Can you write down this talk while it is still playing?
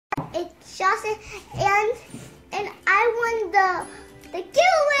it's Jocelyn, and I won the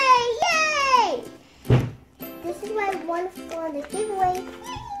giveaway! Yay! This is what I won for the giveaway.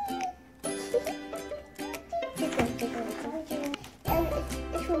 And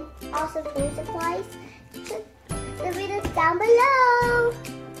it's from AwesomeToySurprises. Check the videos down below.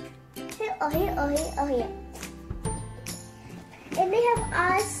 Here. And they have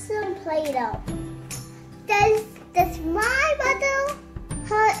awesome Play-Doh. Does my mother,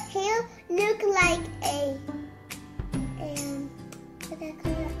 her hair look like a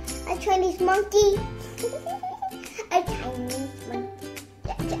Chinese monkey? A Chinese monkey.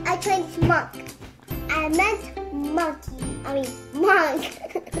 Yeah, a Chinese monk. I meant monkey. I mean monk.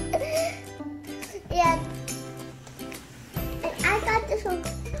 Yeah. And I got this one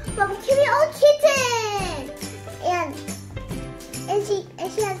from KimyoKitten. And she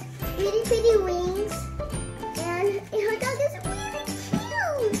has really pretty wings. And her dog is really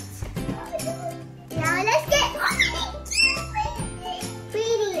cute. Now let's get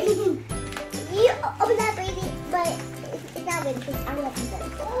Brady. You open that, Brady, but it's not good because I'm gonna open that.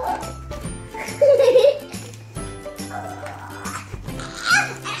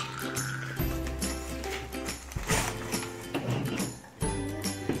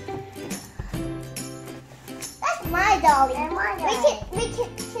 That's my dolly.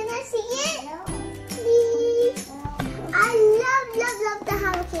 Can I see it? No. Please. No. I love the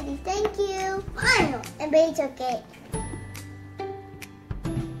Hello Kitty. Thank you. And Baby took it.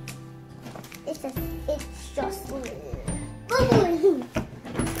 It's Jocelyn.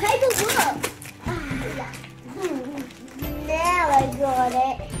 Paper work. Now I got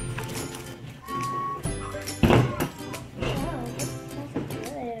it.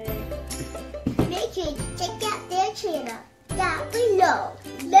 Make sure to check out their channel down below.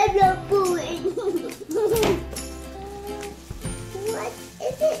 What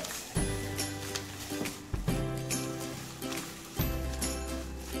is it?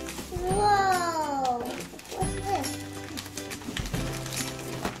 Whoa! What's this?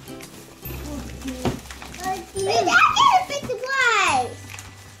 Wait, I can't fix the flies!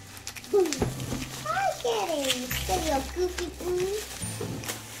 Hi, Kitty. Get your goofy boo.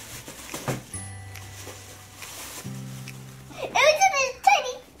 It was just a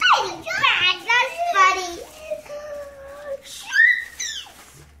tiny bag. That's funny.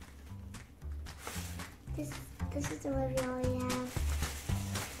 This is the one we already have.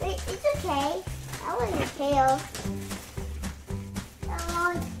 Wait, it's okay. I want your tail.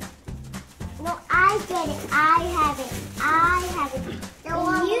 No, I get it. I have it. No,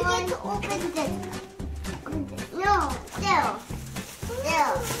 you get to open this. No, still.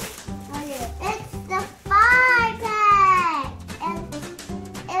 It's the 5-pack. And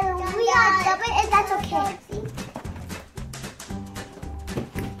we are double, and that's okay.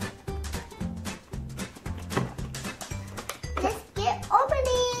 Let's get opening.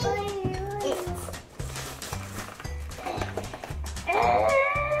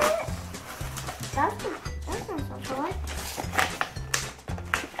 That's not so good.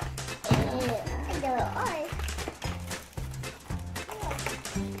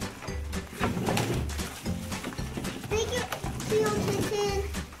 Thank you, KimyoKitten.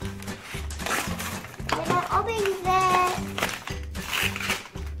 We're gonna open that.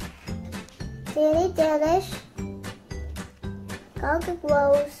 Very delish. Garlic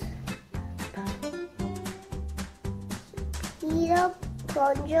rolls. Peter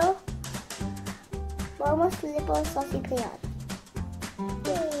Ponjo. Almost little saucy peon.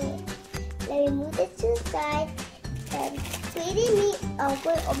 Okay. Let me move this to the side and Sweetie me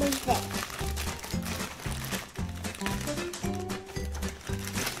over there.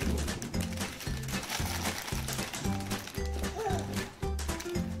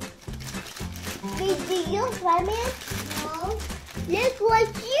 Wait, do you like it? No. Look what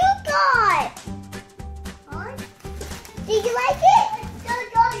you got! Huh? Did you like it?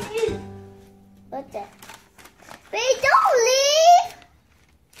 Don't you. What's that? Wait, don't leave!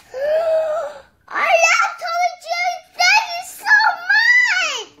 I love Tom and Jerry! Thank you so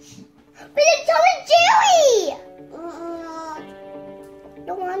much! But it's Tom and Jerry!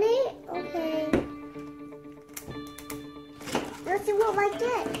 You want it? Okay. Let's see what I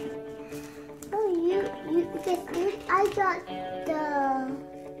get. Oh, you get this. I got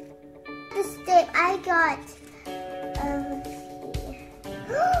the stick. I got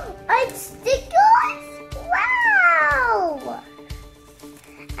it's stickers! Wow!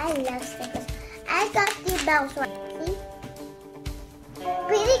 I love stickers. I got the mouse one. See?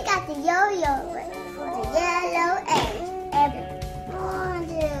 Pretty got the yo-yo one for the yellow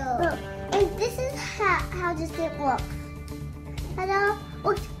and this is how this thing works. Hello?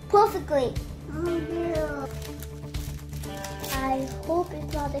 Oh, perfectly. Oh, yeah. I hope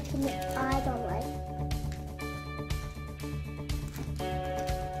it's not the thing that I don't like.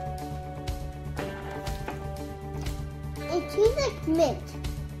 It tastes like mint.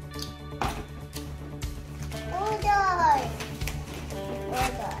 Oh, God.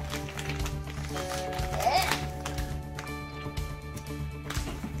 Oh, God.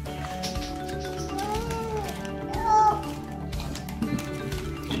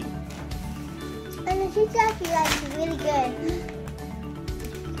 And the cheese actually like really good.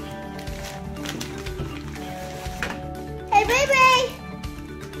 Hey, baby!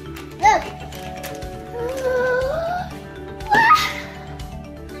 Look!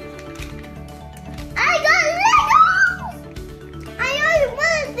 I got Legos! I ordered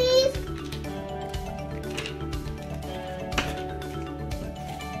one of these.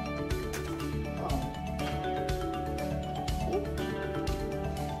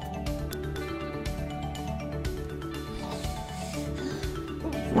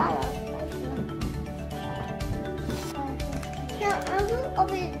 Now I'm going to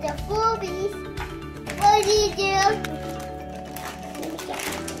open the full piece. What do you do?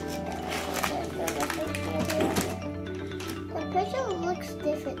 The picture looks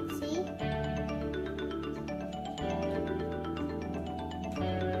different, see?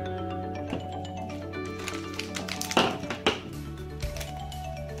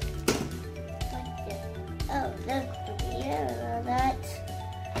 Oh, look, that.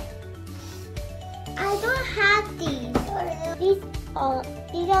 I don't have these.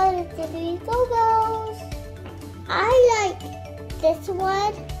 These are the three logos. I like this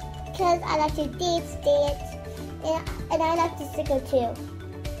one because I like to dance, and I like the sticker too.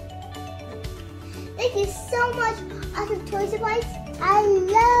 Thank you so much, Awesome Toy Surprise. I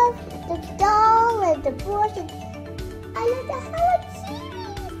love the doll and the brush, and I love the Hello Kitty.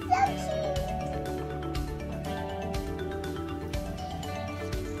 So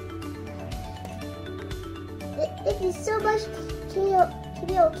cute. Thank you so much,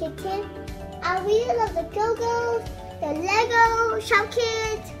 KimyoKitten. I really love the Go-Go's, the Lego Shop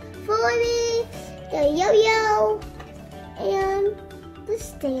Kids, Fully, the Yo-Yo, and the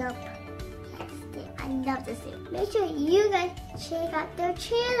stamp. I love the stamp. Make sure you guys check out their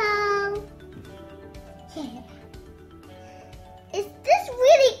channel. Yeah. Is this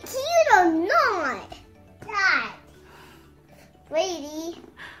really cute or not? Dad. Brady.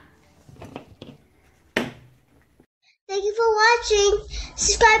 Thank you for watching.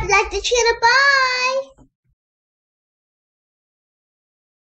 Subscribe, like the channel. Bye.